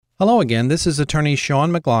Hello again, this is attorney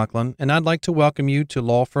Sean McLaughlin, and I'd like to welcome you to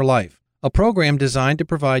Law for Life, a program designed to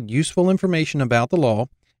provide useful information about the law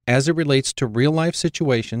as it relates to real-life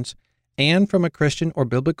situations and from a Christian or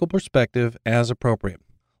biblical perspective as appropriate.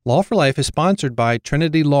 Law for Life is sponsored by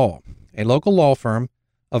Trinity Law, a local law firm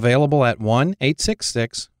available at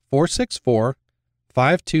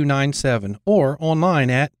 1-866-464-5297 or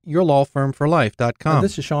online at yourlawfirmforlife.com.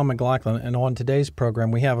 This is Sean McLaughlin, and on today's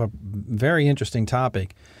program we have a very interesting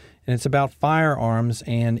topic, and it's about firearms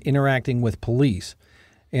and interacting with police.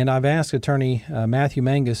 And I've asked attorney Matthew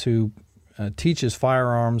Mangus, who teaches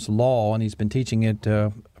firearms law, and he's been teaching it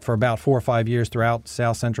for about 4 or 5 years throughout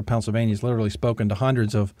South Central Pennsylvania. He's literally spoken to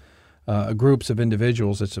hundreds of groups of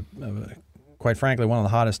individuals. It's, quite frankly, one of the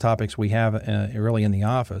hottest topics we have really in the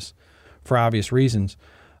office for obvious reasons.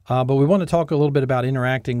 But we want to talk a little bit about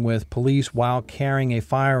interacting with police while carrying a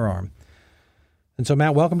firearm. And so,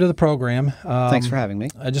 Matt, welcome to the program. Thanks for having me.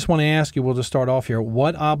 I just want to ask you, we'll just start off here,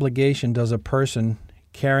 what obligation does a person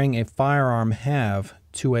carrying a firearm have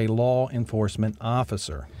to a law enforcement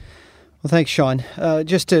officer? Well, thanks, Sean.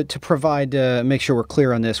 Just to provide, make sure we're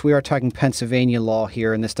clear on this, we are talking Pennsylvania law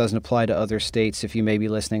here, and this doesn't apply to other states if you may be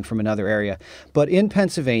listening from another area. But in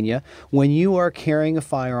Pennsylvania, when you are carrying a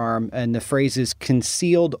firearm and the phrase is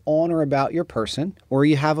concealed on or about your person, or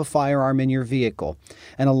you have a firearm in your vehicle,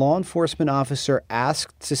 and a law enforcement officer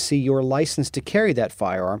asks to see your license to carry that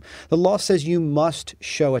firearm, the law says you must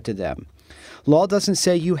show it to them. Law doesn't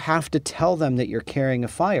say you have to tell them that you're carrying a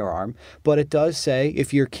firearm, but it does say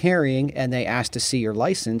if you're carrying and they ask to see your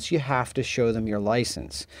license, you have to show them your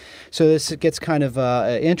license. So this gets kind of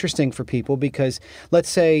interesting for people because let's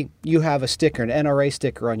say you have a sticker, an NRA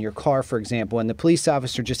sticker on your car, for example, and the police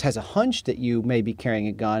officer just has a hunch that you may be carrying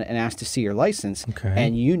a gun and asks to see your license,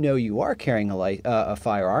 and you know you are carrying a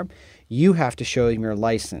firearm. You have to show them your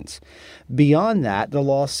license. Beyond that, the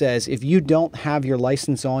law says if you don't have your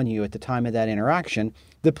license on you at the time of that interaction,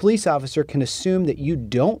 the police officer can assume that you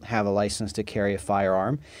don't have a license to carry a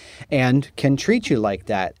firearm and can treat you like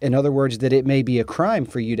that. In other words, that it may be a crime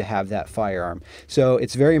for you to have that firearm. So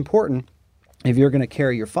it's very important, if you're going to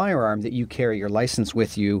carry your firearm, that you carry your license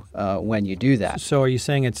with you when you do that. So are you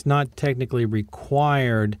saying it's not technically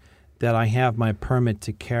required that I have my permit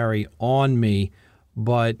to carry on me,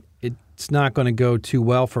 but it's not going to go too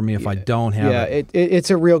well for me if I don't have it? Yeah,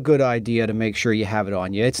 it's a real good idea to make sure you have it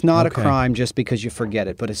on you. It's not a crime just because you forget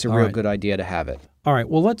it, but it's a real good idea to have it. All right.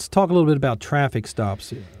 Well, let's talk a little bit about traffic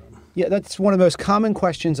stops. Yeah, that's one of the most common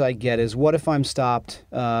questions I get is, what if I'm stopped,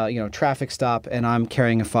 traffic stop, and I'm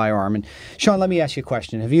carrying a firearm? And Sean, let me ask you a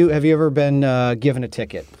question. Have you ever been given a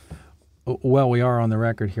ticket? Well, we are on the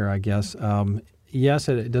record here, I guess. Yes.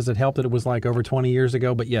 Does it help that it was like over 20 years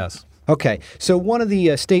ago? But yes. Okay, so one of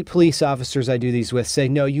the state police officers I do these with say,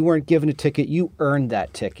 no, you weren't given a ticket, you earned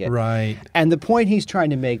that ticket. Right. And the point he's trying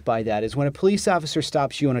to make by that is when a police officer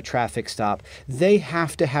stops you on a traffic stop, they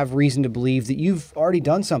have to have reason to believe that you've already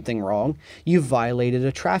done something wrong, you've violated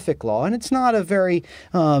a traffic law. And it's not a very,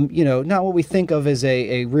 not what we think of as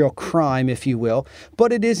a real crime, if you will,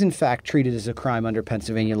 but it is in fact treated as a crime under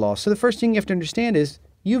Pennsylvania law. So the first thing you have to understand is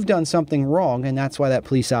you've done something wrong, and that's why that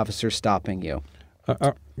police officer is stopping you.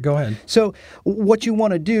 Go ahead. So what you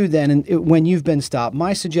want to do then, when you've been stopped,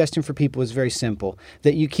 my suggestion for people is very simple,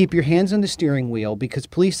 that you keep your hands on the steering wheel because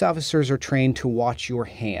police officers are trained to watch your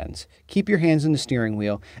hands. Keep your hands on the steering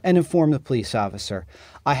wheel and inform the police officer.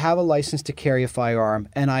 I have a license to carry a firearm,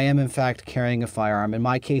 and I am, in fact, carrying a firearm. In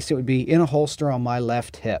my case, it would be in a holster on my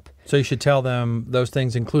left hip. So you should tell them those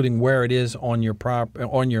things, including where it is on your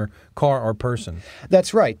car or person.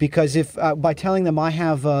 That's right, because if by telling them I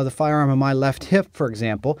have the firearm on my left hip, for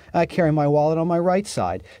example, I carry my wallet on my right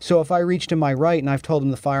side. So if I reach to my right and I've told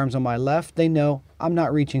them the firearm's on my left, they know I'm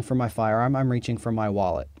not reaching for my firearm, I'm reaching for my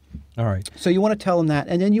wallet. All right. So you want to tell them that,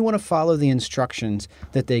 and then you want to follow the instructions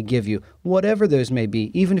that they give you, whatever those may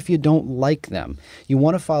be, even if you don't like them. You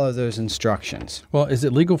want to follow those instructions. Well, is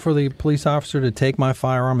it legal for the police officer to take my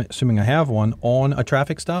firearm, assuming I have one, on a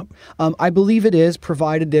traffic stop? I believe it is,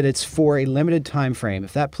 provided that it's for a limited time frame.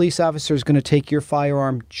 If that police officer is going to take your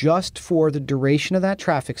firearm just for the duration of that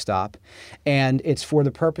traffic stop, and it's for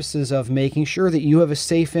the purposes of making sure that you have a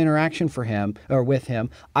safe interaction for him or with him,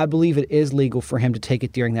 I believe it is legal for him to take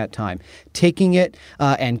it during that time. Taking it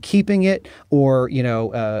and keeping it, or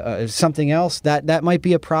something else, that might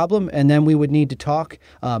be a problem, and then we would need to talk.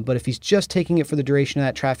 But if he's just taking it for the duration of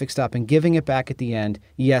that traffic stop and giving it back at the end,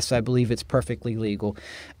 yes, I believe it's perfectly legal.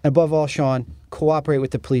 Above all, Sean, cooperate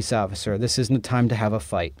with the police officer. This isn't a time to have a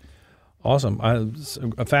fight. Awesome.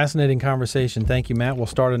 A fascinating conversation. Thank you, Matt. We'll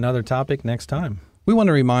start another topic next time. We want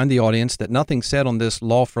to remind the audience that nothing said on this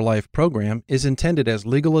Law for Life program is intended as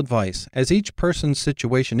legal advice, as each person's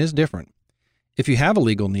situation is different. If you have a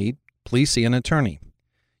legal need, please see an attorney.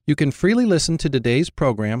 You can freely listen to today's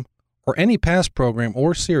program or any past program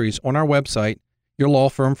or series on our website,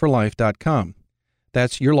 yourlawfirmforlife.com.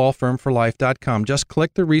 That's yourlawfirmforlife.com. Just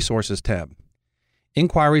click the Resources tab.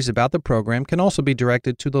 Inquiries about the program can also be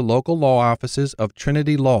directed to the local law offices of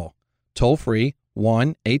Trinity Law, toll-free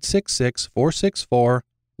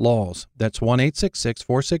 1-866-464-LAWS. That's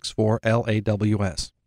 1-866-464-LAWS.